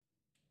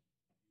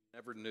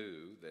Never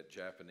knew that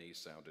Japanese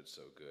sounded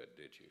so good,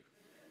 did you?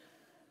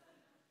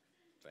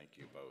 Thank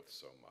you both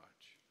so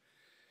much.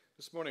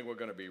 This morning we're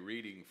going to be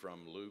reading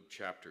from Luke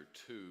chapter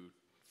 2,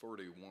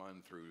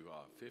 41 through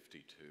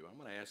 52. I'm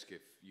going to ask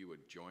if you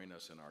would join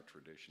us in our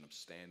tradition of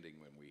standing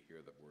when we hear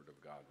the Word of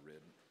God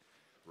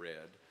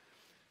read.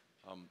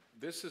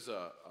 This is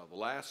the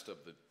last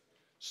of the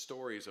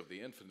stories, of the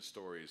infant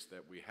stories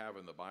that we have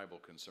in the Bible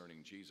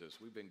concerning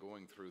Jesus. We've been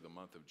going through the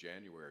month of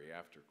January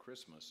after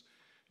Christmas,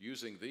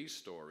 using these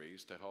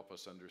stories to help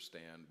us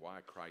understand why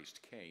Christ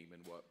came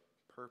and what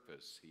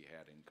purpose he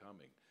had in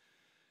coming.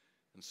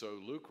 And so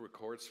Luke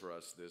records for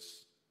us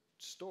this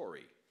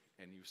story.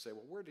 And you say,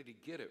 well, where did he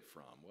get it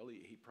from? Well,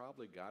 he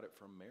probably got it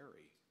from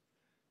Mary,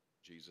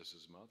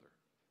 Jesus' mother.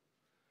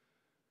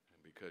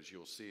 And because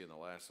you'll see in the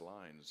last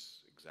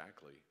lines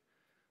exactly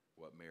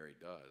what Mary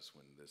does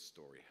when this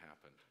story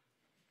happened.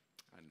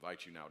 I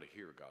invite you now to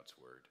hear God's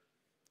word.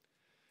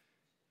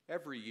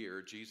 Every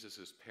year,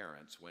 Jesus'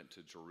 parents went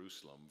to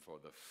Jerusalem for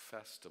the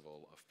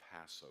festival of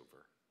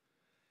Passover.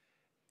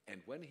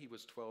 And when he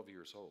was 12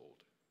 years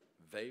old,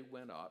 they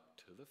went up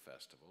to the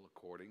festival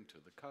according to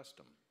the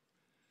custom.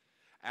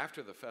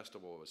 After the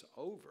festival was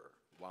over,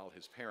 while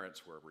his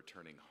parents were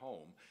returning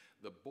home,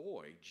 the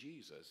boy,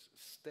 Jesus,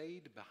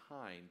 stayed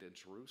behind in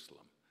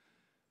Jerusalem,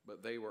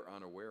 but they were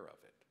unaware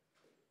of it.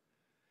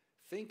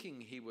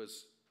 Thinking he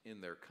was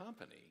in their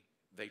company,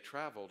 they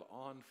traveled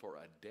on for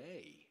a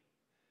day.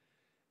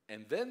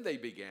 And then they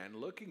began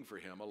looking for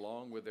him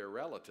along with their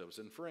relatives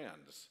and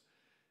friends.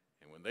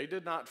 And when they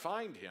did not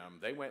find him,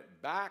 they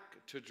went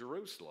back to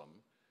Jerusalem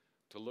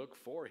to look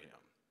for him.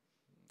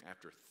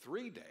 After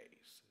 3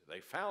 days, they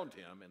found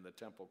him in the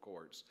temple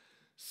courts,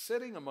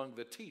 sitting among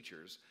the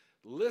teachers,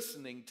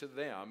 listening to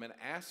them and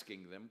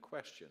asking them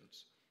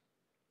questions.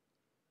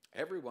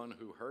 Everyone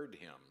who heard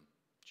him,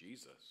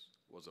 Jesus,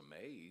 was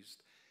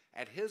amazed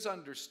at his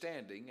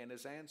understanding and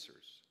his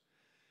answers.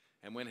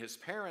 And when his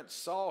parents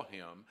saw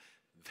him,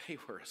 they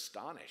were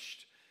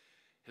astonished.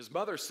 His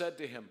mother said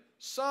to him,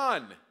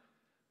 "Son,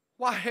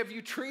 why have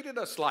you treated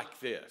us like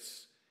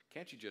this?"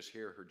 Can't you just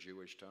hear her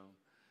Jewish tone?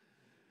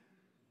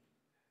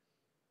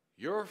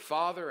 "Your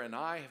father and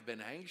I have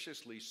been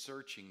anxiously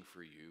searching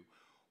for you.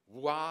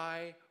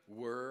 Why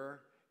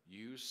were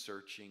you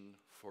searching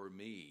for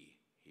me?"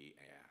 he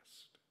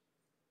asked.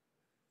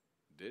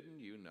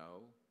 "Didn't you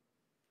know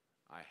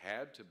I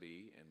had to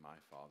be in my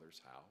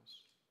father's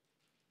house?"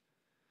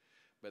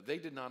 But they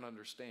did not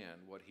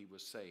understand what he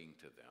was saying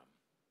to them.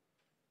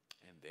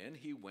 And then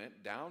he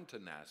went down to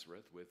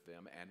Nazareth with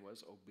them and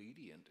was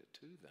obedient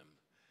to them.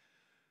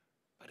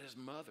 But his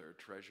mother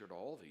treasured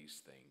all these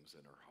things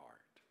in her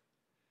heart.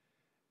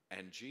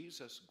 And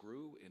Jesus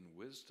grew in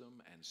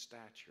wisdom and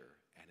stature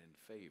and in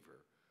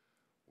favor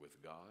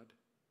with God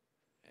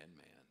and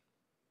man.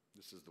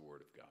 This is the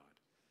word of God.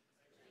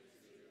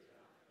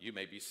 You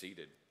may be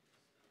seated.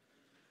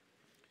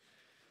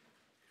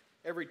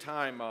 Every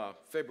time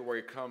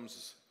February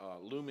comes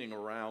looming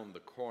around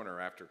the corner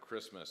after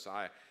Christmas,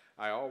 I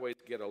always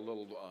get a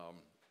little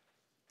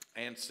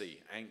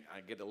antsy.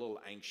 I get a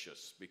little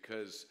anxious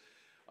because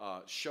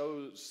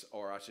shows,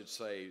 or I should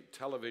say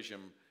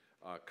television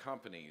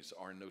companies,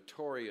 are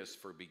notorious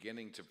for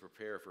beginning to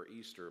prepare for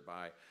Easter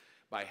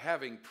by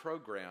having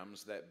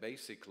programs that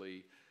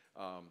basically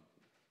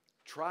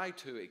try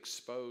to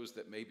expose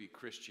that maybe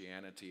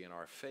Christianity and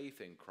our faith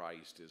in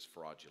Christ is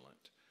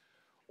fraudulent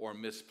or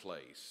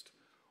misplaced,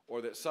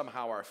 or that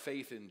somehow our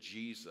faith in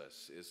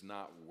Jesus is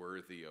not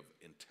worthy of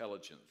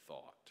intelligent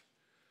thought.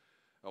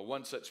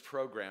 One such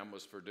program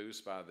was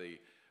produced by the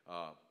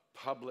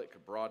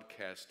Public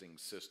Broadcasting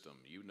System.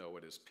 You know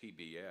it as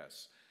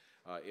PBS.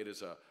 It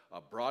is a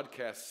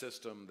broadcast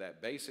system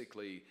that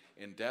basically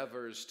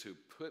endeavors to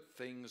put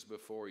things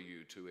before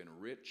you to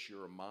enrich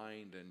your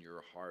mind and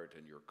your heart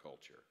and your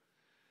culture.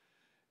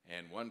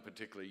 And one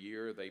particular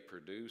year, they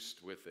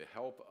produced, with the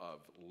help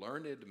of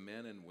learned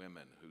men and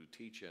women who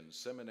teach in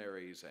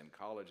seminaries and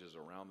colleges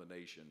around the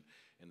nation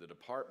in the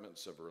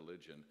departments of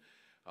religion,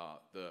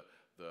 the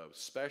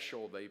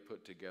special they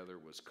put together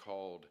was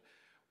called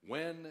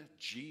 "When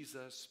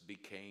Jesus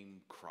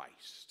Became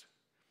Christ."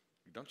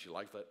 Don't you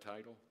like that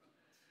title?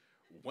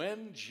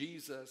 When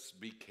Jesus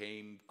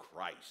Became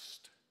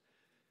Christ.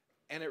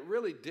 And it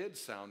really did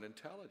sound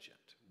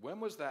intelligent. When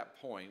was that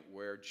point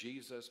where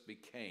Jesus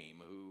became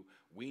who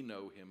we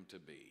know him to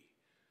be?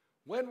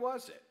 When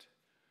was it?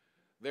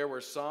 There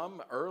were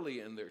some early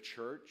in their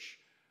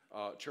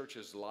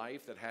church's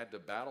life that had to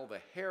battle the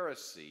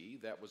heresy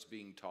that was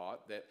being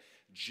taught that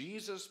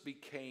Jesus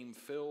became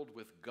filled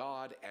with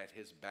God at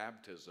his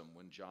baptism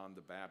when John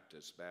the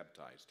Baptist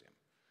baptized him.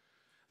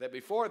 That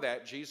before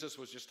that, Jesus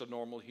was just a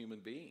normal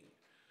human being.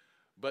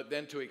 But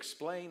then to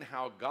explain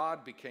how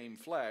God became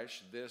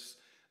flesh,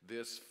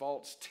 this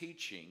false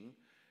teaching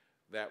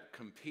that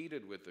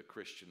competed with the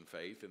Christian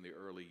faith in the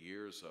early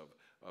years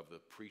of the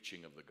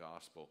preaching of the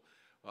gospel,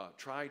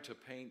 tried to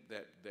paint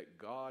that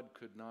God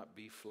could not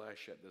be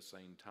flesh at the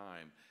same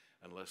time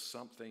unless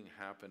something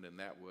happened, and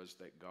that was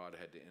that God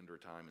had to enter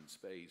time and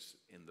space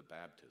in the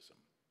baptism.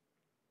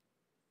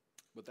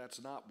 But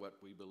that's not what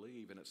we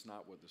believe, and it's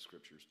not what the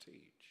Scriptures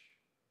teach.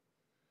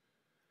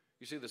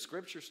 You see, the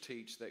Scriptures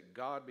teach that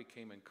God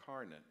became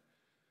incarnate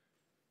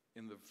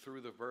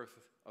through the birth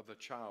of the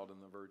child in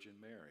the Virgin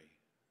Mary.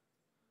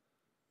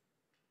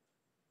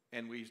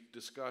 And we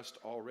discussed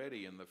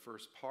already in the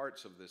first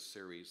parts of this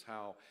series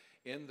how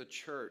in the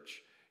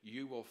church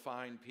you will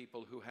find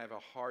people who have a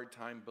hard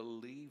time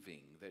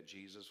believing that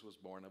Jesus was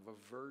born of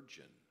a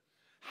virgin.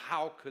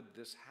 How could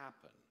this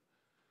happen?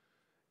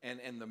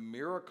 And the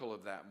miracle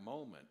of that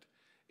moment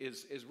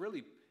is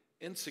really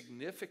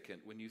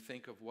insignificant when you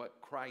think of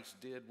what Christ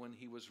did when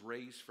he was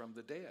raised from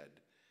the dead.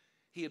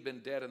 He had been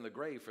dead in the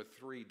grave for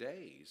 3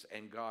 days,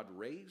 and God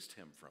raised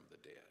him from the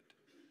dead.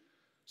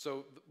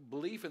 So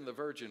belief in the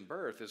virgin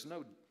birth is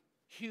no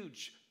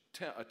huge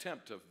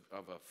attempt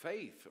of a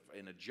faith,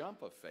 in a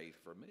jump of faith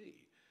for me.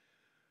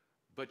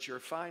 But you're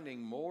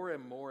finding more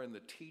and more in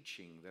the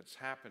teaching that's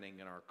happening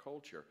in our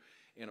culture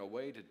in a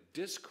way to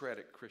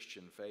discredit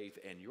Christian faith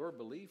and your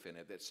belief in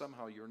it, that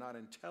somehow you're not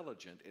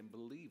intelligent in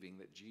believing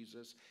that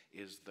Jesus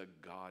is the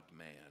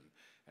God-man,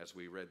 as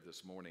we read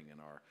this morning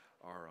in our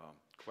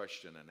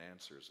question and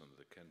answers in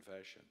the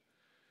confession.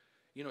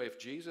 You know, if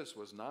Jesus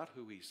was not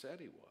who he said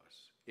he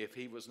was, if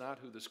he was not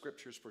who the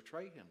Scriptures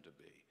portray him to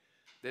be,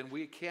 then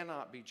we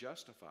cannot be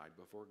justified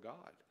before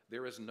God.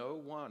 There is no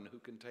one who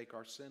can take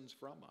our sins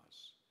from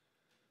us.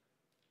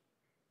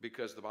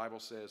 Because the Bible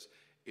says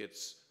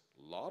it's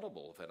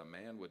laudable that a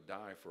man would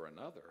die for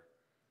another,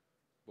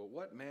 but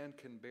what man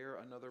can bear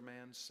another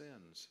man's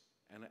sins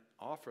and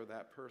offer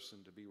that person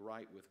to be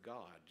right with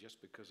God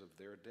just because of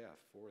their death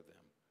for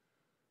them,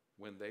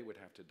 when they would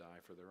have to die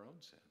for their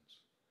own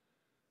sins?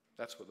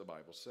 That's what the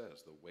Bible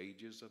says. The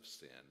wages of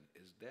sin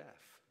is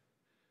death.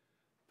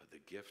 But the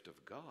gift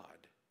of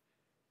God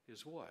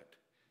is what?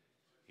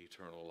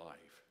 Eternal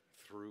life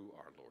through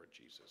our Lord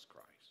Jesus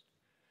Christ.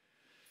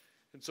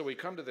 And so we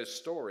come to this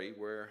story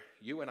where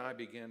you and I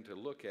begin to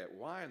look at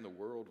why in the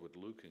world would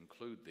Luke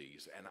include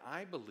these. And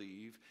I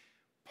believe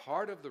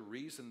part of the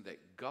reason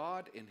that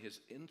God in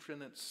his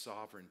infinite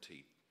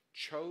sovereignty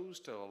chose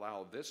to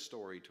allow this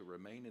story to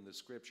remain in the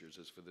Scriptures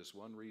is for this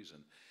one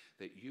reason,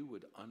 that you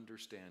would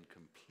understand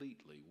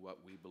completely what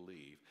we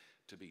believe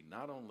to be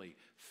not only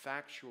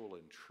factual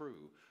and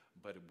true,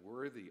 but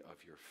worthy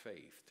of your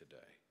faith today.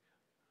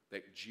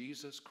 That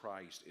Jesus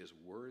Christ is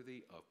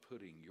worthy of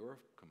putting your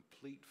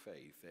complete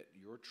faith, that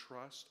your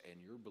trust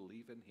and your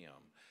belief in him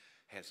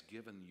has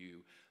given you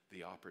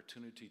the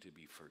opportunity to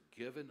be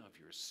forgiven of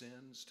your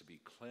sins, to be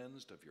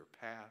cleansed of your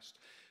past,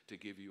 to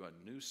give you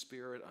a new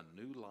spirit,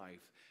 a new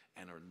life,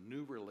 and a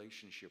new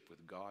relationship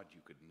with God you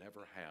could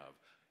never have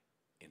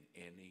in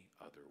any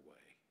other way.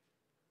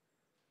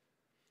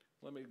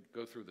 Let me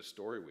go through the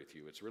story with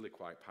you. It's really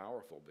quite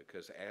powerful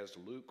because as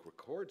Luke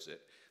records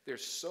it,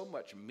 there's so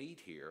much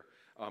meat here.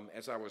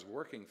 As I was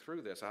working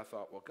through this, I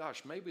thought, well,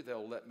 gosh, maybe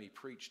they'll let me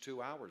preach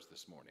 2 hours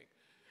this morning.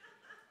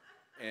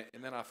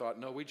 And then I thought,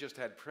 no, we just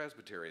had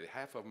presbytery.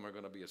 Half of them are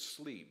going to be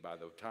asleep by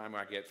the time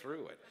I get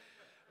through it.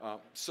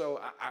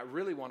 So I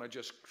really want to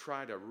just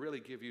try to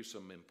really give you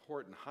some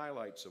important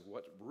highlights of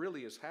what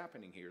really is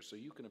happening here so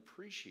you can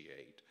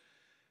appreciate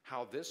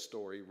how this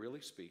story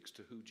really speaks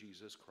to who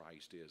Jesus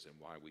Christ is and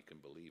why we can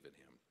believe in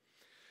him.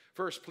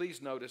 First,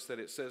 please notice that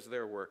it says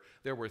there were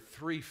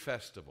 3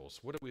 festivals.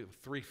 What are we?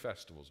 3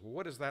 festivals. Well,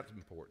 what is that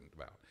important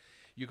about?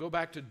 You go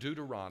back to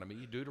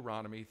Deuteronomy.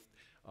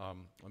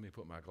 Let me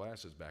put my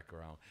glasses back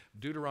around.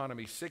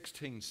 Deuteronomy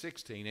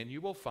 16:16, and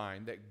you will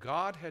find that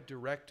God had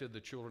directed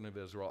the children of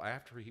Israel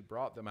after he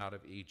brought them out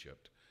of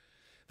Egypt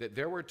that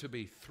there were to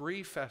be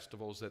 3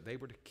 festivals that they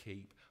were to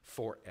keep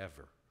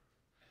forever.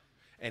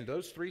 And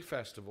those 3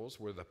 festivals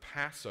were the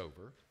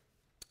Passover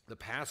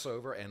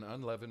and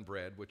unleavened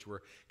bread, which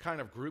were kind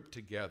of grouped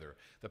together.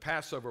 The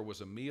Passover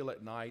was a meal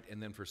at night,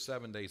 and then for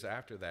 7 days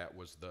after that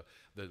was the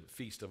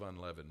Feast of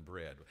Unleavened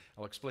Bread.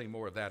 I'll explain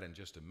more of that in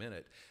just a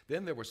minute.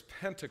 Then there was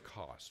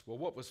Pentecost. Well,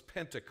 what was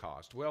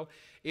Pentecost? Well,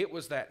 it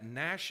was that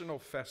national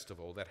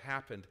festival that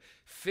happened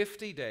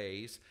 50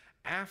 days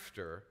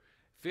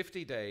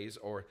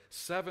or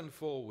 7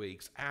 full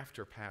weeks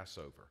after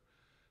Passover.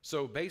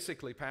 So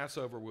basically,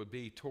 Passover would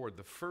be toward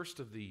the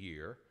first of the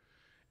year,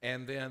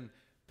 and then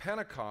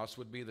Pentecost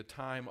would be the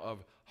time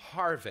of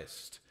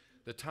harvest,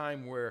 the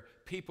time where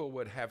people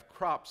would have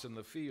crops in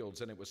the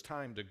fields, and it was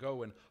time to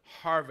go and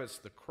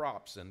harvest the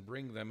crops and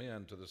bring them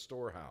into the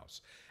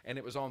storehouse. And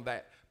it was on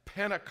that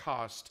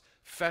Pentecost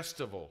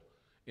festival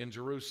in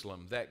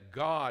Jerusalem that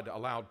God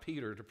allowed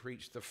Peter to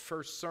preach the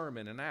first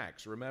sermon in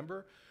Acts.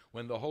 Remember?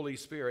 When the Holy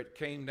Spirit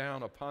came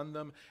down upon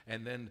them,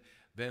 and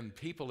then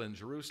people in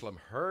Jerusalem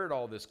heard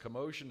all this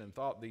commotion and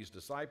thought these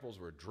disciples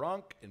were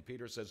drunk. And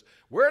Peter says,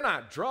 we're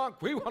not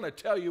drunk. We want to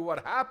tell you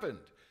what happened.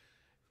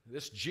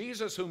 This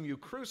Jesus whom you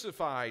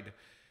crucified,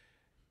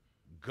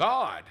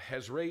 God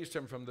has raised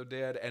him from the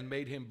dead and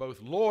made him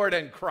both Lord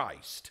and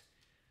Christ.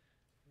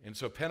 And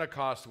so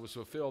Pentecost was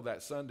fulfilled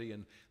that Sunday,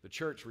 and the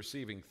church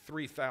receiving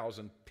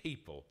 3,000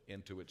 people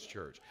into its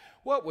church.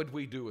 What would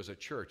we do as a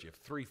church if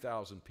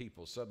 3,000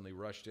 people suddenly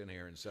rushed in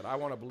here and said, I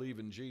want to believe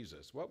in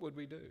Jesus? What would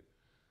we do?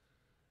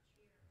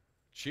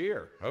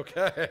 Cheer.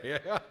 Okay.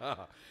 Yeah.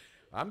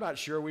 I'm not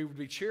sure we would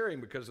be cheering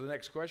because the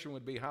next question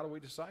would be, how do we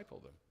disciple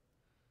them?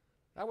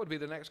 That would be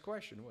the next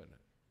question, wouldn't it?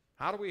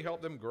 How do we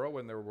help them grow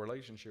in their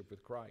relationship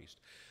with Christ?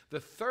 The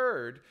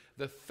third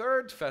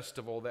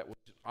festival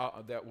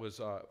that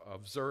was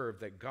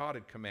observed that God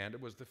had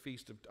commanded was the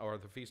Feast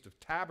of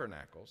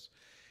Tabernacles.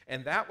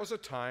 And that was a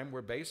time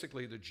where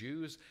basically the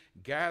Jews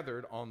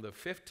gathered on the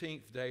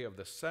 15th day of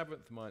the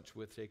 7th month,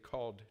 which they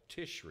called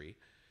Tishri.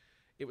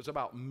 It was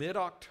about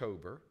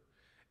mid-October,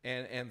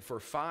 and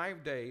for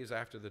 5 days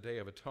after the Day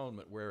of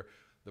Atonement, where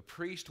the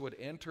priest would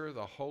enter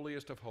the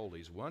holiest of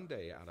holies one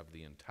day out of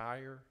the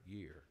entire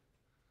year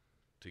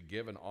to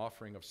give an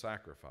offering of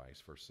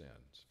sacrifice for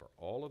sins for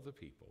all of the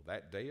people,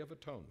 that Day of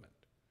Atonement.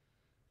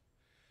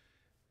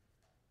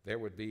 There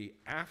would be,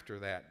 after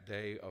that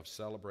day of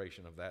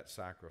celebration of that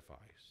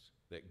sacrifice,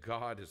 that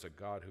God is a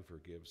God who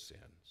forgives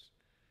sins,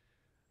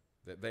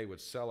 that they would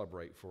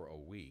celebrate for a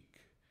week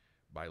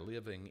by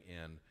living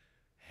in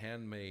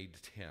handmade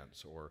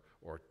tents or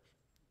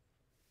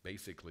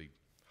basically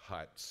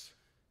huts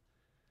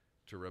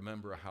to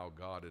remember how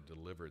God had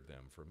delivered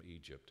them from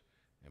Egypt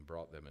and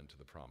brought them into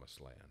the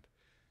promised land.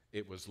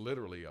 It was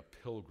literally a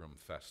pilgrim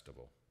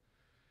festival.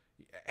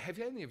 Have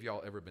any of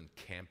y'all ever been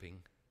camping?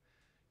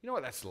 You know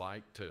what that's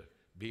like to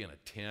be in a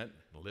tent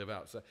and live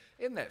outside?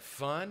 Isn't that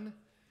fun?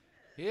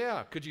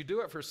 Yeah. Could you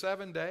do it for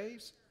 7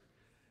 days?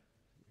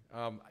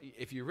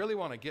 If you really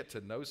want to get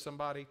to know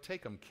somebody,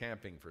 take them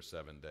camping for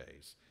 7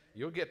 days.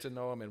 You'll get to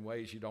know them in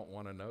ways you don't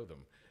want to know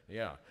them.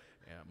 Yeah.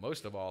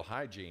 Most of all,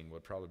 hygiene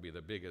would probably be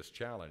the biggest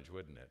challenge,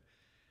 wouldn't it?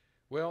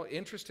 Well,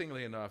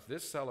 interestingly enough,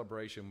 this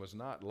celebration was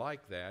not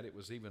like that. It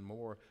was even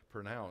more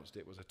pronounced.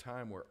 It was a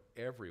time where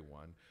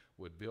everyone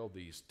would build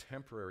these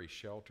temporary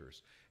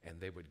shelters, and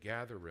they would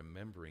gather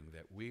remembering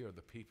that we are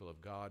the people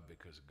of God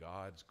because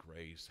God's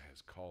grace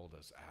has called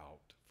us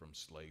out from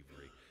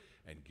slavery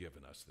and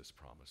given us this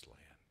promised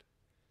land.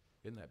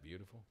 Isn't that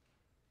beautiful?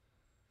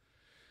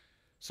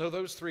 So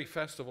those 3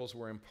 festivals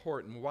were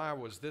important. Why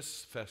was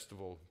this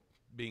festival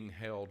being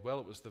held? Well,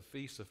 it was the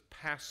Feast of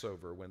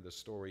Passover when the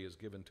story is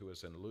given to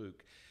us in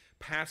Luke.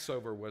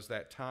 Passover was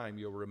that time,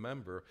 you'll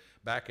remember,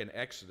 back in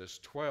Exodus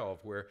 12,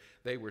 where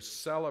they were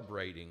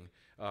celebrating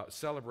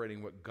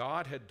what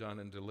God had done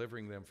in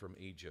delivering them from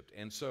Egypt.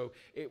 And so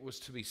it was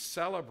to be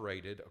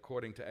celebrated,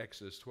 according to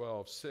Exodus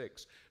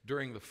 12:6,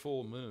 during the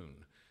full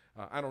moon.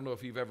 I don't know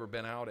if you've ever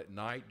been out at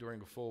night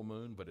during a full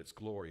moon, but it's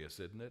glorious,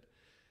 isn't it?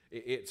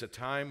 It's a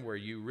time where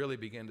you really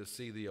begin to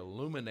see the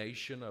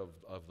illumination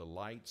of the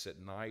lights at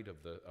night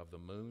of the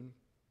moon.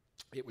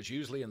 It was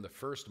usually in the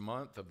first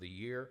month of the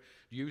year,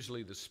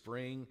 usually the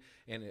spring,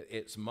 and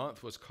its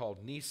month was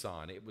called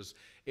Nisan.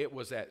 It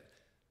was at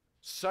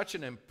such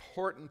an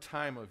important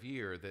time of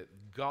year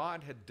that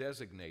God had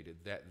designated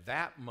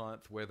that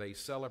month where they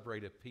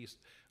celebrated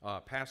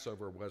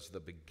Passover was the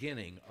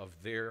beginning of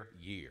their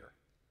year.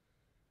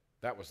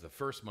 That was the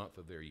first month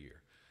of their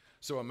year.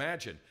 So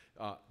imagine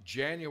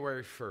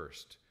January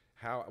 1st,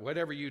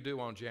 whatever you do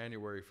on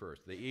January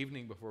 1st, the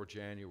evening before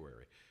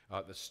January,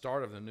 the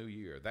start of the new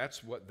year,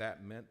 that's what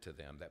that meant to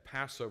them. That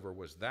Passover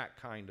was that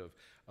kind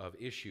of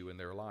issue in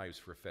their lives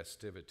for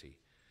festivity.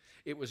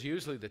 It was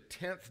usually the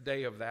 10th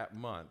day of that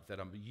month that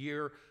a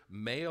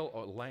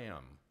male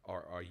lamb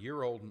or a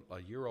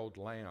year-old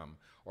lamb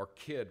or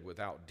kid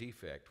without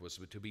defect was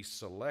to be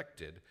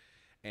selected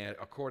and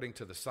according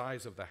to the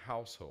size of the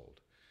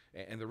household.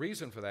 And the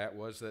reason for that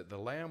was that the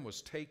lamb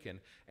was taken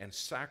and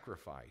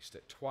sacrificed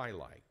at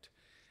twilight.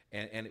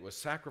 And it was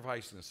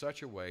sacrificed in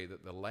such a way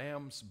that the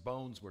lamb's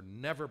bones were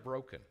never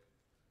broken.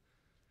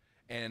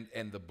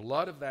 And the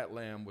blood of that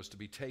lamb was to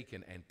be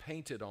taken and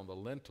painted on the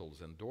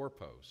lintels and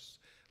doorposts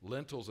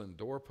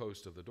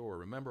of the door.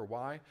 Remember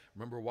why?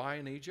 Remember why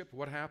in Egypt?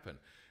 What happened?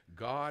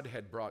 God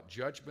had brought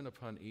judgment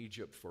upon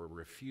Egypt for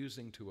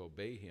refusing to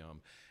obey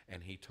him,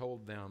 and he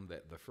told them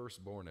that the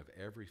firstborn of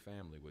every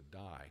family would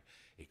die,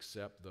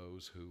 except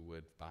those who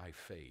would, by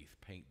faith,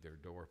 paint their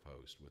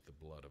doorpost with the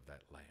blood of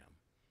that lamb.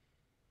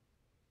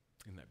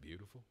 Isn't that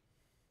beautiful?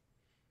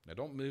 Now,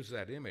 don't lose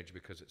that image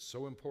because it's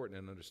so important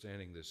in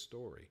understanding this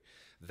story.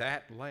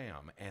 That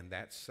lamb and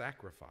that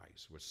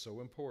sacrifice was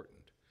so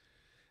important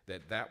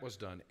that was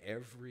done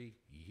every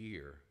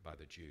year by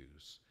the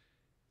Jews.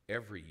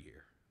 Every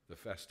year, the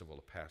festival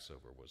of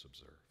Passover was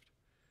observed.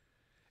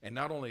 And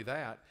not only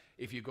that,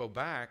 if you go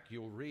back,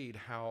 you'll read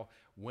how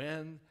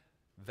when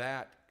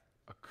that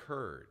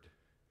occurred,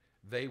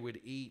 they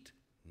would eat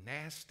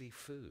nasty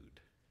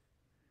food.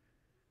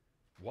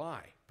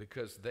 Why?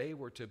 Because they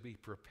were to be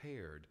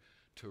prepared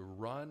to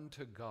run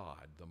to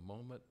God the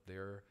moment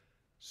their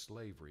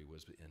slavery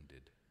was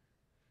ended.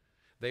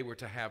 They were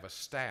to have a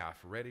staff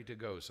ready to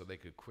go so they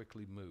could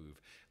quickly move.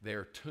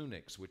 Their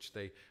tunics, which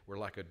they were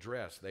like a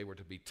dress, they were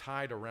to be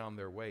tied around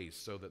their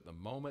waist so that the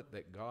moment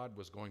that God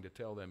was going to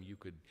tell them you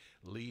could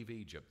leave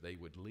Egypt, they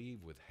would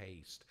leave with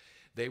haste.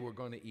 They were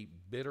going to eat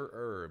bitter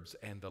herbs,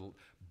 and the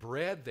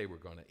bread they were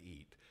going to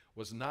eat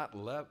was not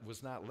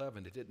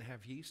leavened. It didn't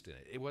have yeast in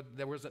it.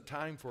 There wasn't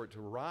time for it to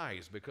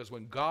rise because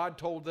when God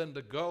told them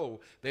to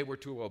go, they were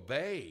to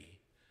obey.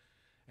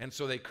 And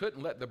so they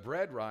couldn't let the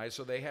bread rise,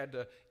 so they had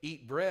to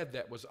eat bread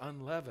that was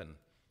unleavened.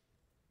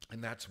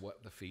 And that's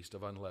what the Feast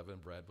of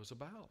Unleavened Bread was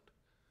about.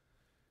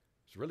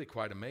 It's really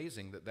quite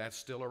amazing that that's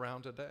still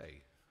around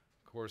today.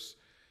 Of course,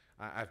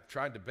 I've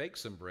tried to bake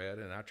some bread,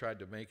 and I tried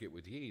to make it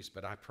with yeast,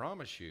 but I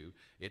promise you,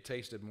 it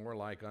tasted more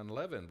like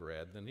unleavened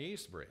bread than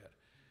yeast bread.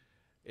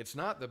 It's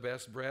not the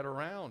best bread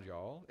around,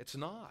 y'all. It's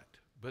not.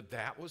 But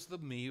that was the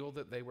meal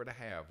that they were to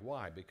have.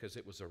 Why? Because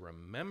it was a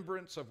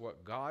remembrance of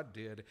what God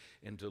did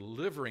in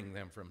delivering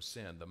them from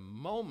sin. The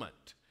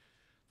moment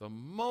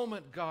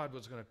God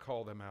was going to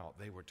call them out,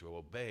 they were to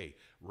obey,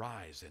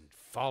 rise, and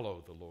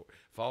follow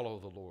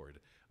the Lord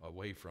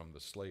away from the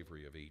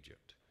slavery of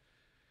Egypt.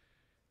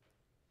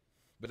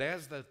 But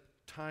as the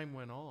time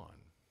went on,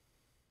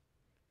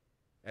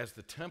 as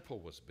the temple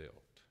was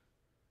built,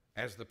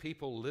 as the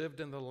people lived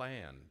in the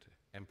land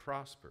and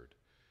prospered,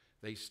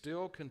 they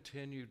still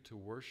continued to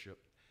worship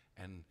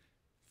and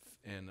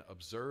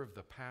observe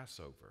the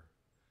Passover.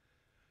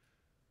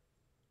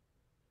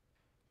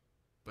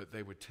 But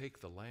they would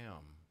take the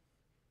lamb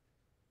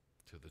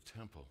to the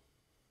temple.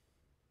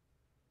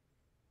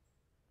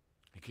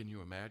 And can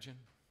you imagine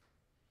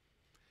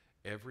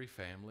every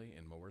family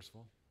in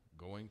Mooresville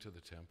going to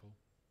the temple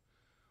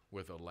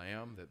with a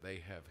lamb that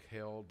they have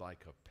held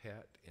like a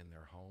pet in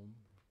their home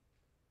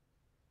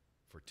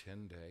for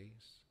 10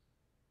 days?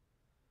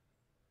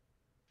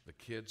 The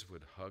kids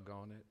would hug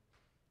on it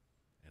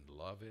and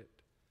love it,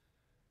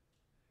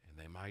 and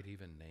they might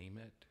even name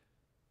it.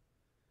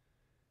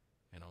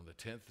 And on the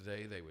 10th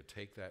day, they would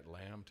take that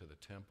lamb to the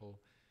temple,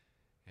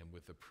 and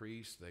with the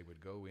priest, they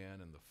would go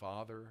in, and the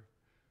father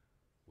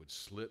would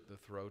slit the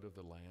throat of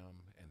the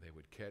lamb, and they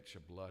would catch the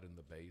blood in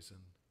the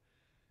basin.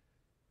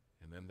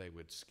 And then they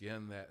would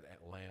skin that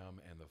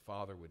lamb, and the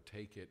father would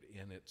take it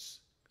in its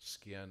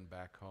skin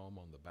back home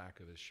on the back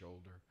of his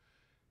shoulder,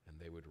 and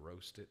they would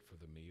roast it for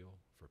the meal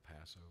for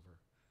Passover.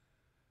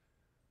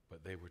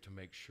 But they were to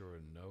make sure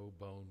no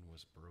bone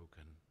was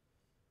broken,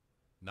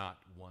 not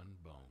one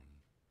bone.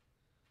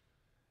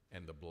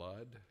 And the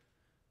blood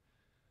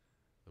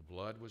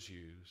was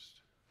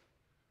used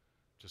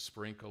to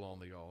sprinkle on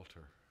the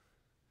altar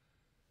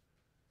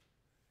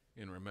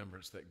in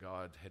remembrance that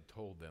God had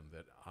told them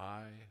that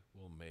I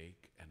will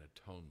make an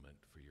atonement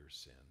for your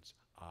sins.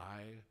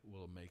 I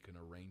will make an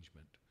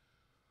arrangement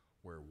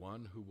where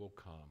one who will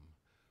come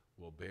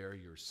will bear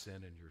your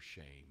sin and your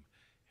shame,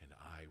 and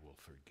I will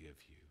forgive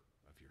you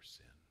of your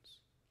sins.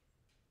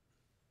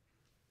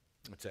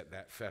 It's at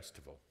that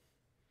festival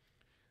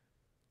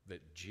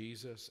that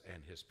Jesus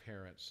and his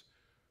parents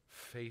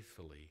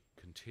faithfully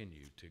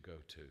continued to go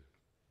to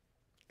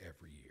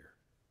every year.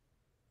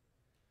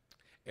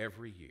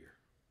 Every year,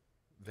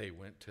 they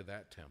went to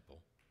that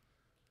temple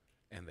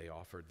and they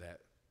offered that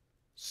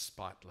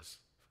spotless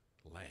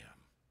lamb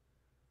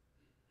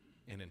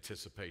in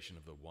anticipation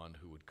of the one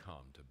who would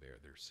come to bear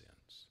their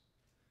sins.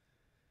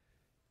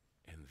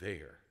 And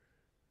there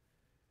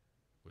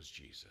was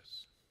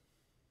Jesus.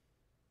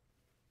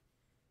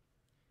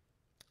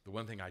 The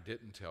one thing I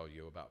didn't tell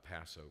you about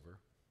Passover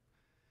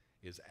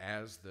is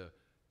as the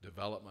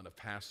development of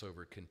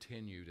Passover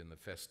continued in the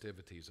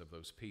festivities of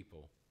those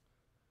people,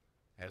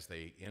 as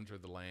they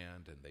entered the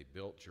land and they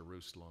built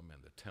Jerusalem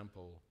and the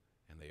temple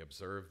and they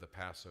observed the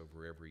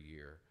Passover every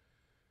year,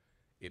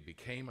 it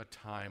became a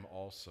time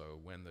also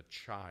when the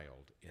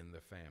child in the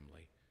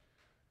family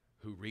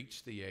who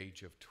reached the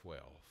age of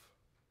 12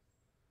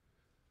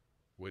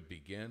 would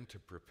begin to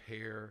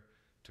prepare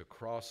to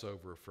cross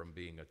over from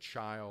being a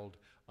child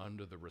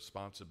under the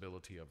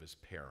responsibility of his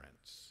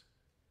parents,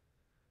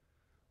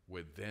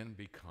 would then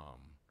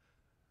become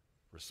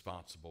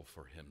responsible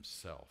for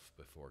himself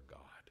before God.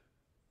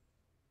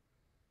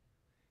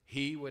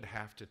 He would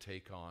have to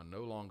take on,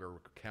 no longer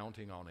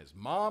counting on his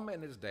mom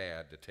and his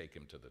dad to take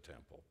him to the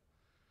temple,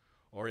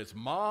 or his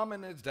mom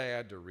and his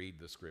dad to read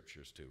the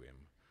scriptures to him,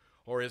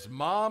 or his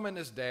mom and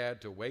his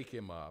dad to wake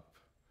him up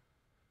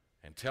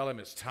and tell him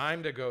it's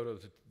time to go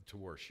to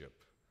worship.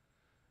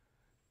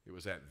 It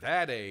was at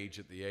that age,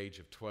 at the age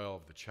of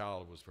 12, the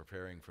child was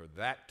preparing for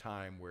that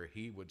time where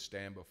he would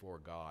stand before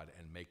God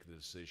and make the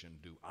decision,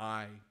 do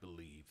I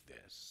believe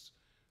this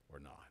or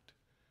not?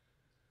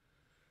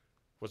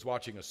 Was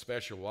watching a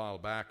special a while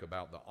back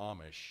about the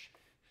Amish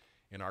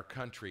in our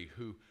country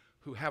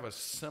who have a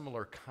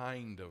similar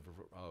kind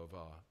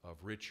of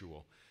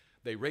ritual.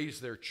 They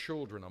raise their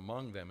children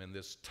among them in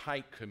this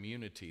tight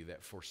community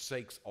that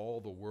forsakes all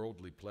the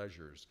worldly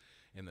pleasures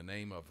in the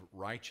name of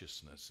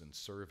righteousness and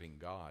serving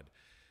God.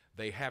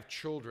 They have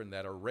children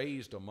that are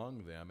raised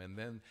among them, and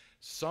then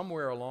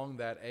somewhere along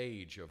that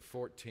age of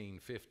 14,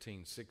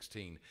 15,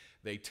 16,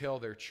 they tell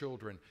their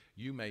children,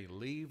 you may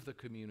leave the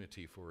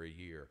community for a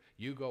year.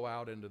 You go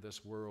out into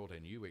this world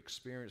and you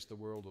experience the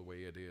world the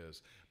way it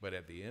is. But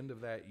at the end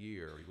of that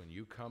year, when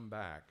you come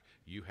back,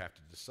 you have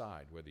to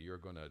decide whether you're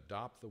going to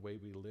adopt the way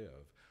we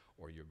live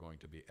or you're going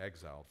to be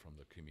exiled from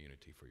the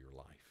community for your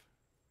life.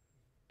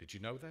 Did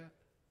you know that?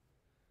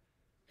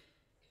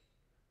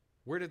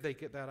 Where did they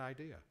get that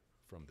idea?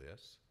 From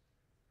this.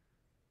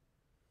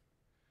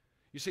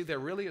 You see, there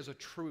really is a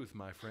truth,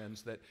 my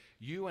friends, that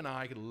you and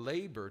I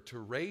labor to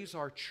raise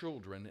our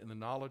children in the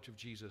knowledge of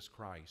Jesus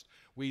Christ.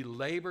 We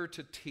labor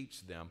to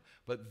teach them,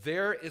 but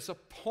there is a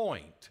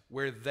point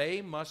where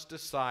they must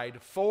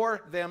decide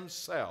for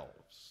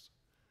themselves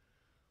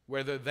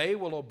whether they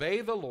will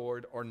obey the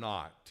Lord or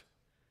not.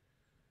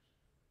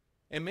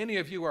 And many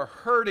of you are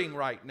hurting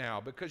right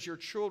now because your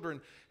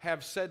children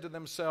have said to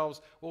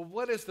themselves, well,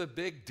 what is the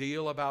big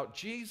deal about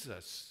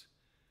Jesus?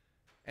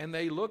 And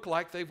they look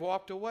like they've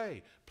walked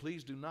away.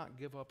 Please do not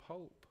give up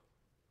hope,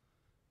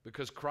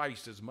 because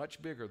Christ is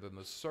much bigger than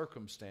the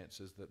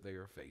circumstances that they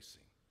are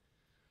facing.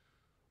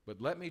 But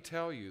let me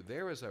tell you,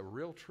 there is a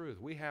real truth.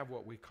 We have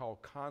what we call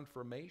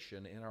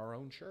confirmation in our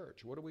own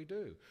church. What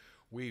do?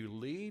 We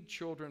lead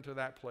children to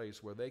that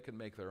place where they can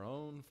make their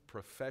own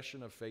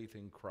profession of faith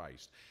in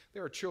Christ.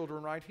 There are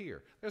children right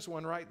here. There's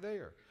one right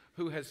there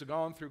who has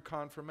gone through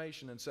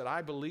confirmation and said,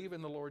 I believe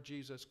in the Lord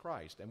Jesus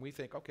Christ. And we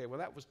think, okay,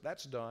 well,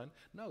 that's done.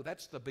 No,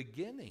 that's the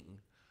beginning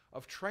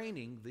of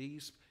training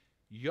these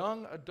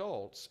young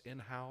adults in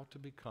how to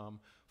become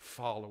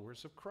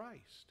followers of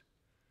Christ.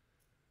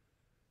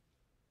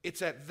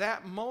 It's at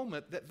that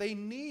moment that they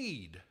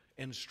need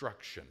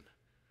instruction,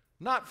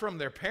 not from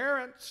their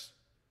parents,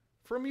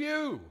 from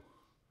you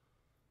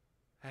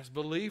as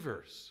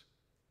believers.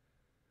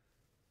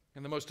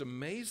 And the most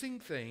amazing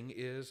thing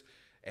is,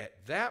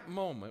 at that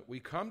moment, we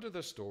come to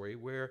the story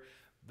where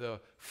the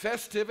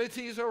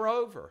festivities are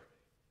over.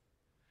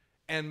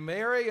 And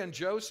Mary and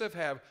Joseph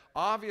have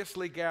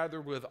obviously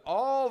gathered with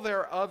all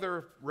their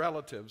other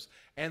relatives,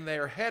 and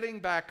they're heading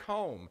back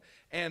home.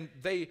 And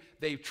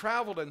they've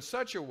traveled in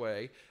such a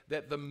way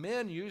that the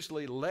men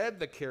usually led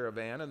the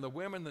caravan and the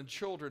women and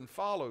children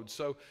followed.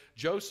 So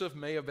Joseph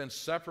may have been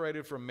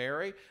separated from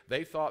Mary.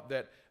 They thought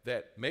that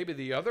maybe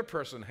the other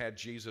person had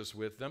Jesus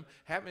with them.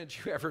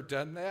 Haven't you ever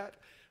done that?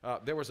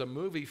 There was a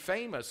movie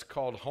famous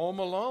called Home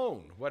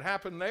Alone. What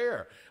happened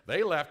there?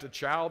 They left a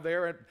child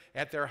there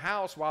at their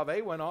house while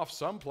they went off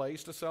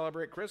someplace to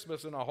celebrate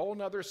Christmas in a whole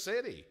nother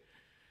city.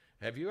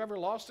 Have you ever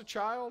lost a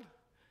child?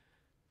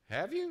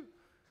 Have you?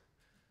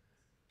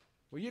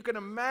 Well, you can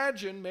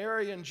imagine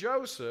Mary and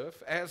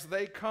Joseph as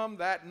they come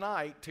that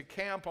night to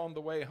camp on the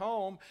way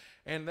home,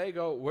 and they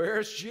go,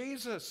 where's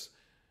Jesus?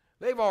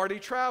 They've already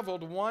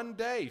traveled one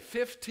day,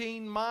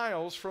 15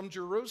 miles from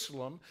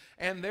Jerusalem,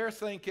 and they're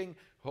thinking,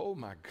 oh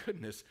my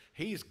goodness,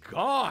 he's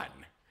gone.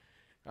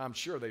 I'm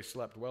sure they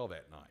slept well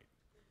that night.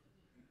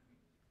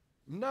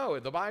 No,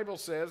 the Bible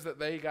says that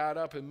they got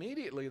up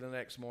immediately the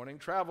next morning,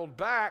 traveled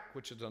back,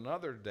 which is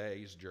another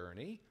day's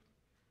journey,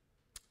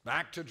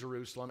 back to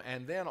Jerusalem,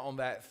 and then on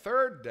that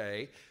third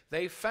day,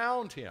 they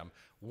found him.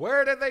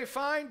 Where did they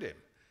find him?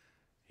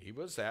 He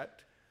was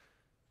at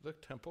the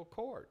temple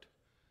court.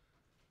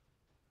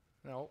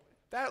 Now,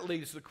 that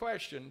leads the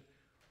question,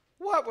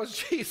 what was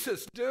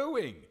Jesus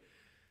doing?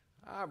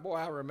 I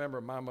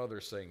remember my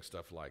mother saying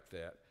stuff like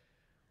that.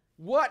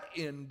 What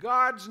in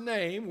God's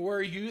name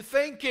were you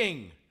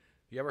thinking?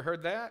 You ever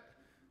heard that?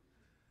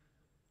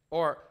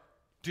 Or,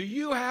 do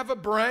you have a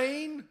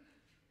brain?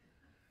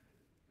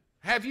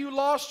 Have you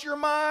lost your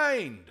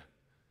mind?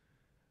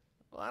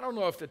 Well, I don't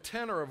know if the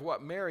tenor of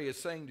what Mary is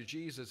saying to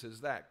Jesus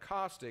is that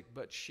caustic,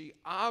 but she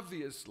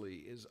obviously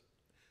is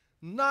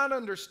not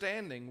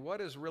understanding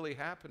what is really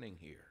happening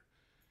here.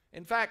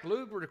 In fact,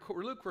 Luke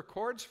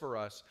records for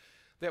us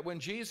that when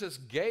Jesus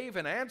gave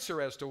an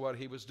answer as to what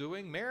he was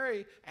doing,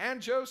 Mary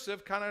and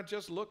Joseph kind of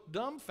just looked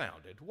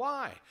dumbfounded.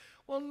 Why?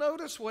 Well,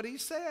 notice what he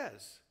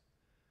says.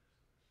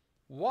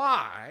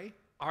 Why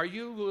are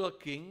you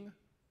looking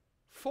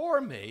for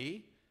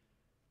me?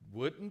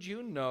 Wouldn't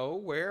you know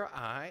where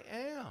I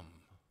am?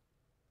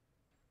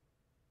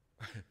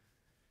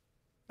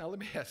 Now, let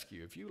me ask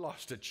you, if you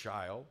lost a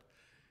child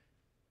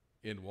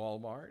in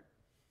Walmart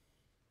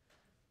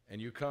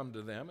and you come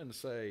to them and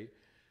say,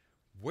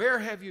 where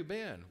have you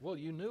been? Well,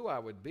 you knew I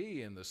would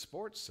be in the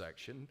sports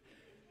section.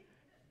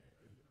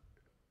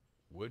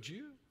 Would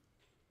you?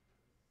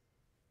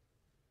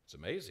 It's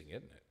amazing,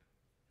 isn't it?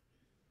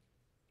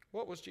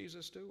 What was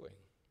Jesus doing?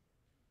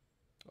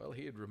 Well,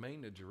 he had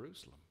remained in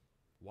Jerusalem.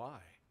 Why?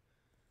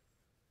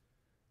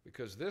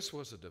 Because this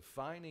was a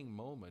defining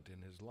moment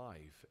in his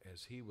life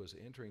as he was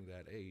entering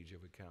that age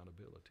of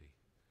accountability.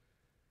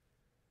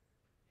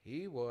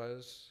 He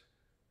was,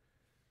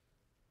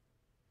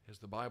 as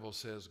the Bible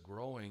says,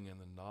 growing in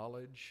the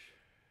knowledge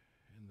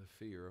and the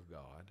fear of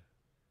God.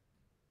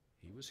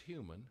 He was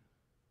human,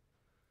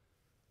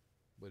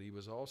 but he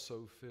was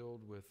also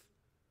filled with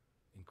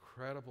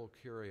incredible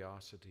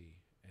curiosity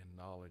and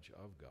knowledge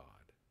of God.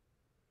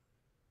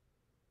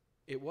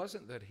 It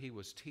wasn't that he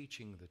was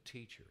teaching the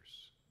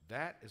teachers.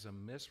 That is a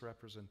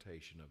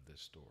misrepresentation of this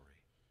story.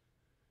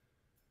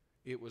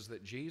 It was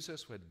that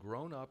Jesus had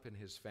grown up in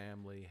his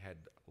family, had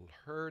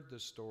heard the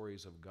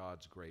stories of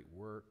God's great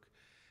work,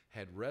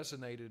 had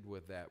resonated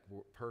with that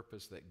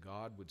purpose that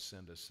God would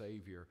send a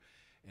Savior,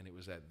 and it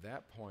was at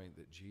that point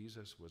that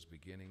Jesus was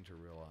beginning to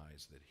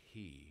realize that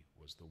he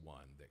was the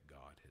one that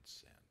God had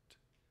sent.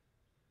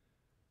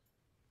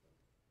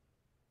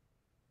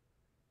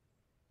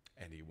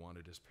 And he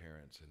wanted his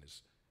parents and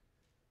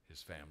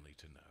his family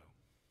to know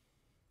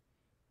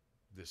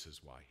this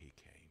is why he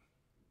came.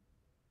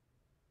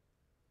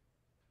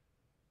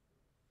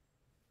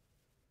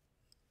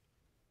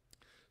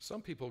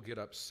 Some people get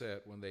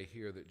upset when they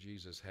hear that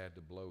Jesus had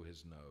to blow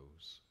his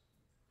nose.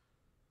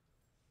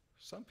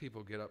 Some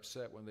people get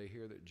upset when they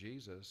hear that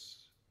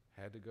Jesus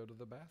had to go to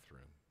the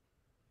bathroom.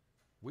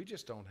 We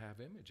just don't have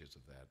images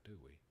of that, do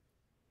we?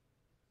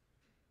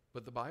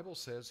 But the Bible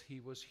says he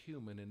was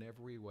human in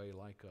every way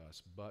like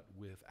us, but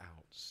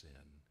without sin.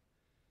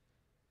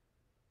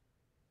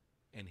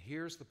 And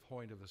here's the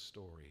point of the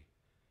story.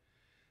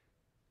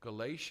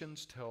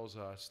 Galatians tells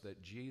us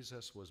that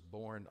Jesus was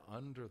born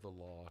under the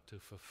law to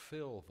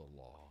fulfill the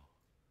law.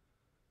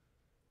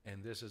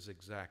 And this is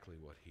exactly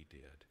what he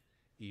did,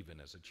 even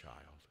as a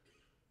child.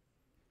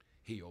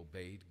 He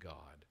obeyed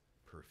God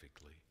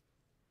perfectly.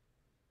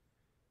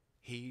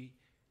 He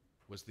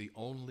was the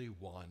only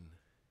one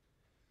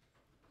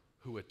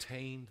who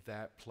attained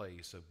that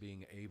place of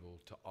being able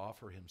to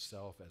offer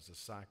himself as a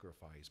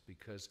sacrifice,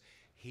 because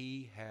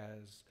he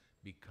has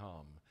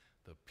become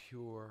the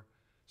pure,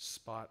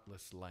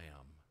 spotless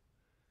lamb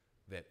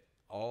that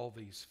all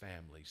these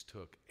families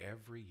took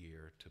every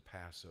year to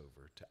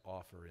Passover to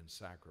offer in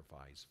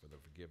sacrifice for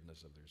the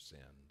forgiveness of their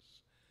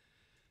sins.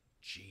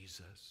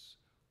 Jesus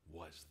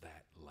was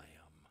that lamb,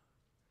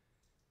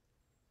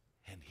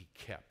 and he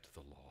kept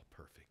the law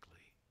perfectly.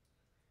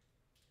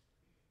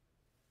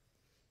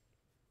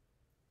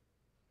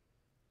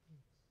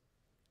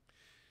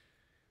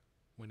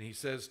 When he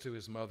says to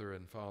his mother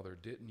and father,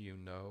 "Didn't you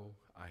know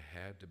I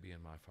had to be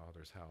in my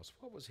father's house?"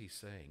 What was he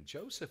saying?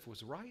 Joseph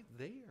was right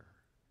there.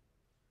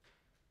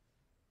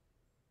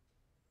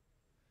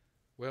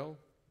 Well,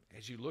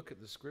 as you look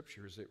at the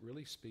scriptures, it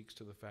really speaks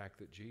to the fact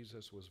that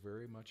Jesus was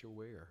very much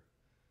aware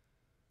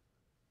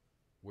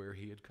where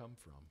he had come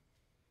from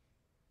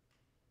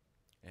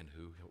and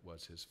who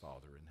was his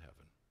Father in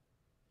heaven.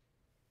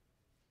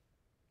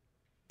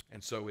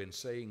 And so in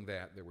saying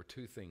that, there were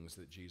two things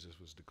that Jesus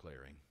was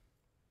declaring.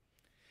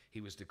 He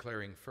was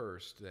declaring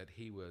first that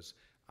he was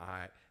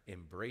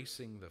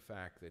embracing the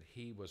fact that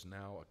he was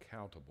now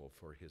accountable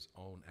for his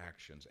own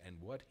actions,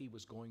 and what he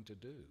was going to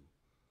do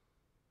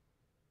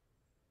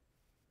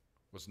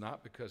was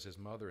not because his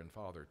mother and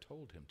father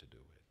told him to do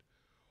it,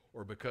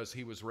 or because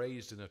he was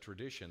raised in a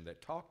tradition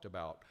that talked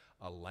about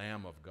a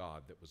Lamb of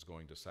God that was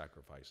going to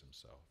sacrifice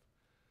himself.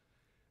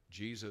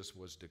 Jesus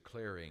was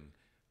declaring,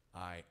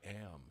 "I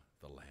am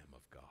the Lamb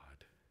of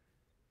God."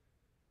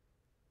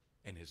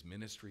 And his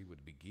ministry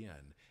would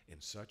begin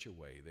in such a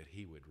way that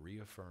he would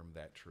reaffirm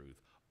that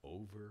truth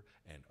over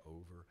and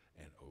over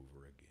and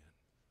over again.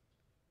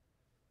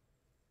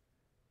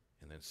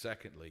 And then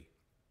secondly,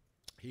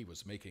 he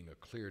was making a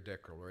clear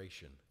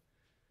declaration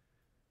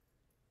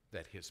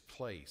that his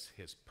place,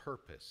 his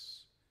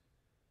purpose,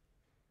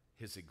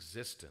 his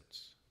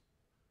existence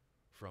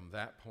from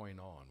that point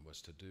on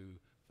was to do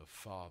the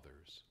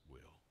Father's will.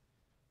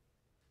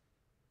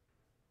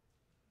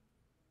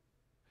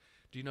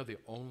 Do you know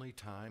the only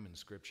time in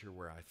Scripture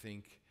where I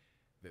think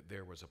that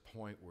there was a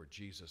point where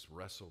Jesus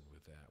wrestled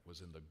with that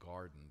was in the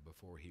garden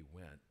before he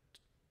went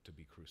to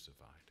be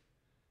crucified?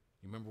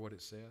 You remember what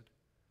it said?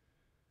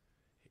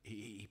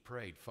 He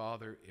prayed,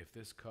 "Father, if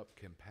this cup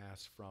can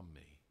pass from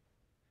me,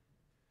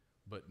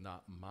 but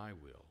not my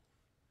will,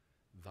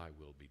 thy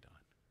will be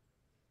done."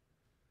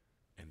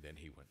 And then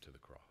he went to the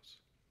cross.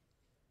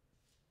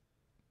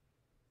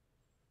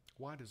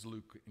 Why does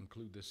Luke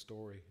include this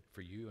story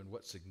for you, and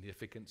what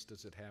significance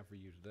does it have for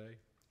you today?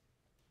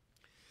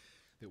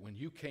 That when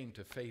you came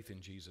to faith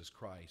in Jesus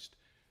Christ,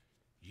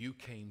 you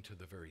came to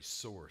the very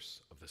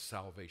source of the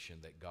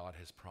salvation that God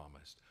has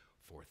promised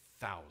for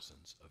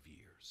thousands of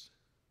years.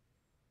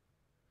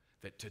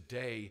 That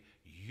today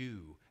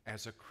you,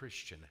 as a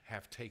Christian,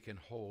 have taken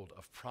hold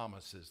of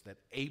promises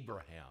that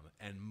Abraham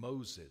and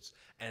Moses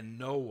and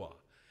Noah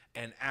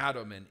and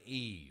Adam and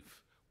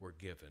Eve were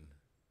given.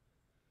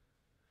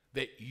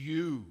 That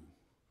you,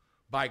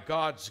 by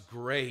God's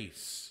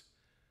grace,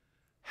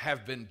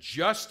 have been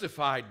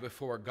justified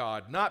before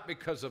God, not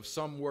because of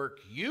some work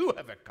you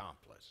have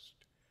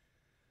accomplished,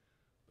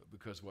 but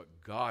because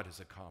what God has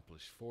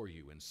accomplished for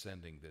you in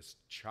sending this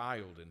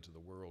child into the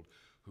world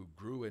who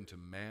grew into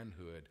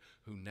manhood,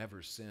 who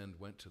never sinned,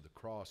 went to the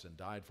cross and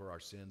died for our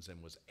sins,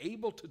 and was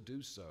able to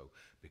do so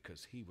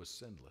because he was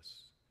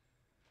sinless.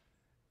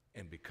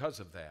 And because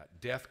of that,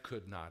 death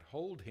could not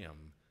hold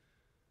him.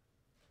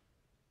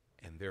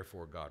 And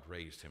therefore, God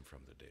raised him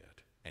from the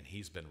dead. And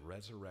he's been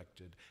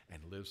resurrected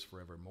and lives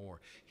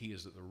forevermore. He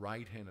is at the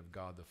right hand of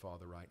God the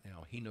Father right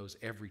now. He knows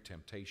every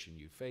temptation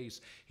you face.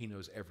 He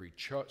knows every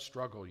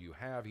struggle you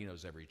have. He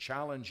knows every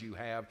challenge you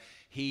have.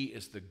 He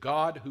is the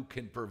God who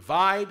can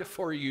provide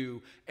for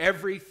you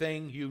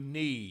everything you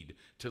need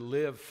to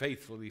live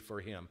faithfully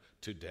for him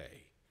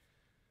today.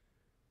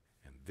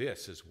 And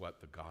this is what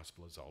the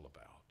gospel is all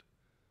about.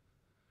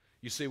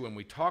 You see, when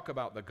we talk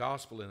about the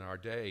gospel in our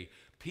day,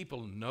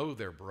 people know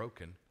they're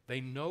broken. They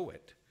know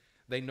it.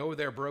 They know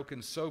they're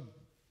broken so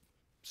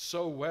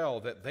so well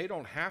that they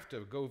don't have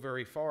to go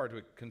very far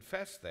to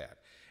confess that.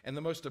 And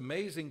the most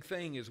amazing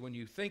thing is when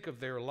you think of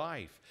their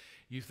life,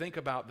 you think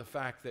about the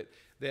fact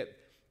that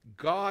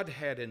God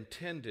had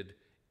intended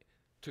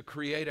to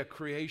create a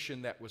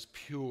creation that was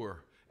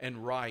pure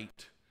and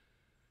right.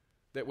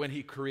 That when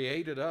He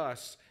created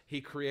us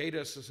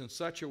us in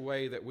such a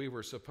way that we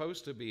were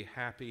supposed to be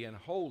happy and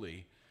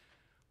holy,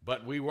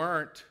 but we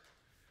weren't.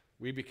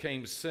 We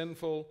became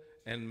sinful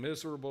and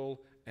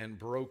miserable and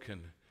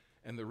broken.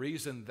 And the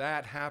reason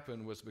that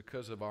happened was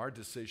because of our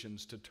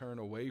decisions to turn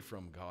away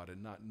from God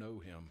and not know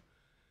Him.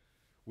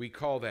 We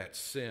call that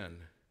sin.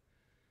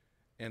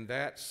 And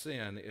that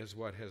sin is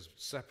what has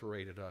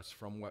separated us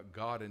from what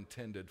God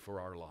intended for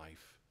our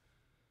life.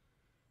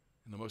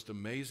 And the most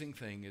amazing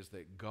thing is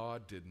that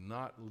God did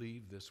not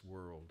leave this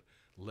world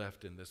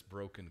left in this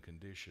broken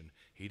condition.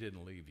 He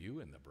didn't leave you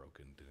in the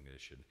broken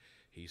condition.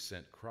 He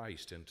sent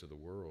Christ into the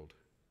world.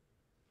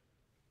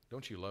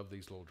 Don't you love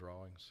these little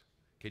drawings?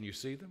 Can you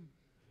see them?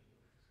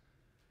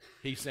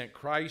 He sent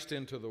Christ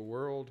into the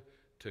world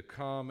to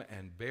come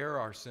and bear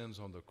our sins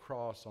on the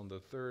cross. On the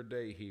third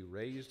day, He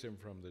raised Him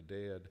from the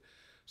dead,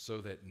 so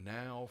that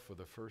now, for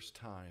the first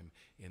time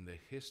in the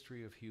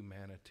history of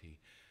humanity,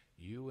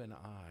 you and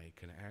I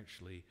can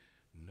actually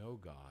know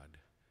God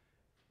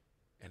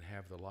and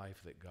have the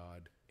life that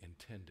God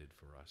intended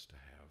for us to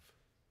have.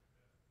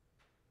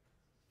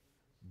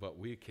 But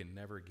we can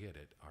never get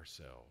it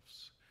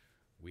ourselves.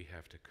 We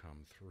have to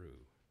come through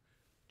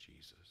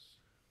Jesus.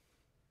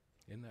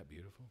 Isn't that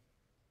beautiful?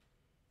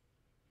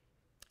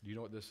 Do you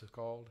know what this is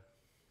called?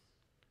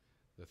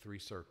 The 3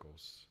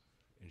 circles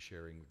in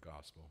sharing the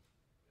gospel.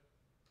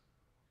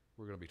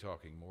 We're going to be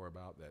talking more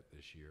about that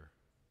this year,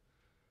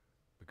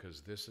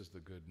 because this is the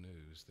good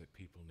news that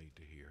people need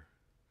to hear.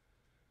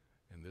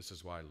 And this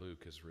is why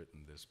Luke has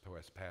written this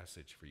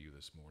passage for you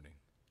this morning.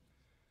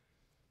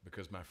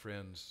 Because, my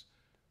friends,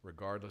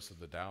 regardless of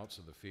the doubts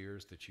or the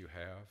fears that you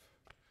have,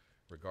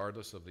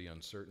 regardless of the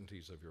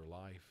uncertainties of your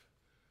life,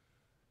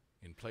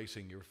 in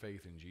placing your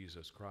faith in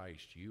Jesus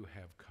Christ, you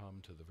have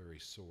come to the very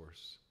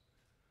source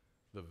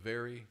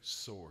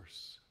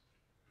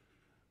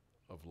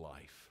of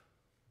life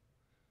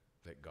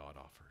that God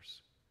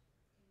offers.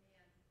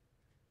 Amen.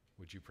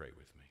 Would you pray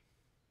with me?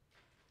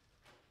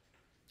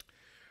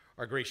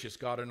 Our gracious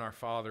God and our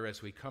Father,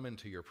 as we come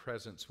into your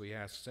presence, we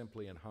ask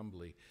simply and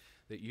humbly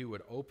that you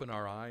would open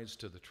our eyes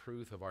to the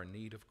truth of our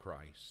need of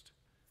Christ.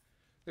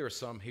 There are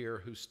some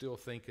here who still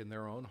think in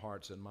their own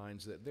hearts and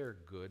minds that they're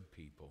good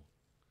people.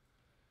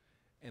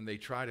 And they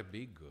try to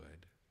be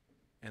good,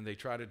 and they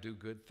try to do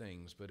good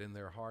things, but in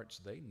their hearts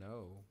they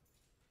know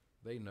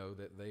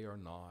that they are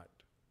not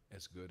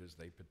as good as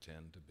they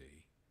pretend to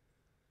be.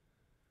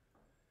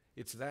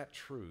 It's that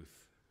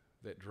truth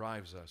that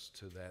drives us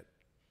to that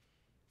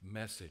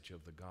message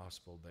of the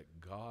gospel that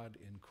God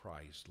in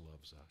Christ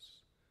loves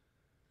us.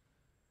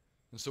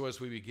 And so as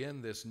we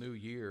begin this new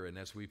year and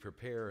as we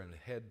prepare and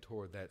head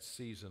toward that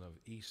season of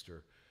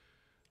Easter,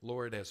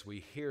 Lord, as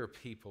we hear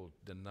people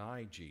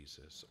deny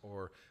Jesus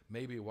or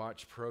maybe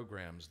watch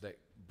programs that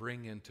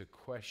bring into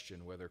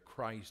question whether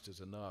Christ is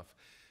enough,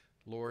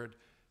 Lord,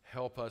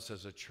 help us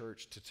as a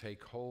church to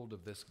take hold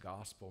of this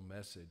gospel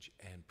message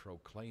and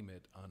proclaim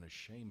it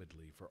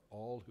unashamedly for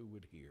all who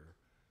would hear.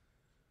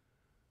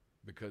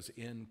 Because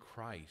in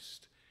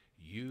Christ,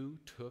 you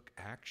took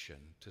action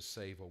to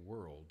save a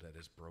world that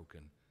is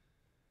broken,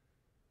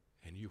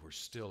 and you are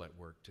still at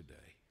work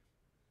today.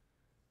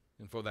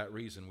 And for that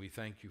reason, we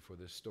thank you for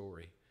this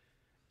story.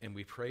 And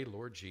we pray,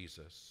 Lord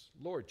Jesus,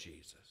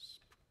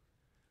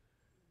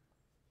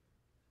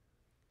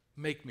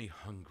 make me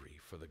hungry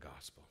for the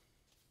gospel,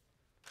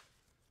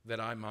 that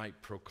I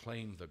might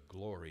proclaim the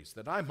glories,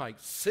 that I might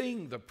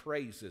sing the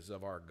praises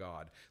of our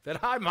God,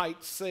 that I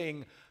might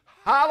sing,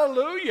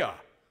 hallelujah,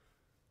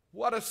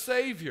 what a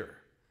Savior.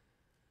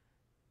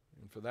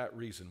 And for that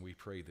reason, we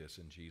pray this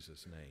in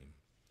Jesus' name.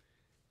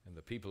 And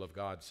the people of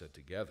God said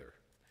together,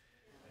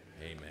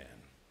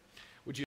 amen.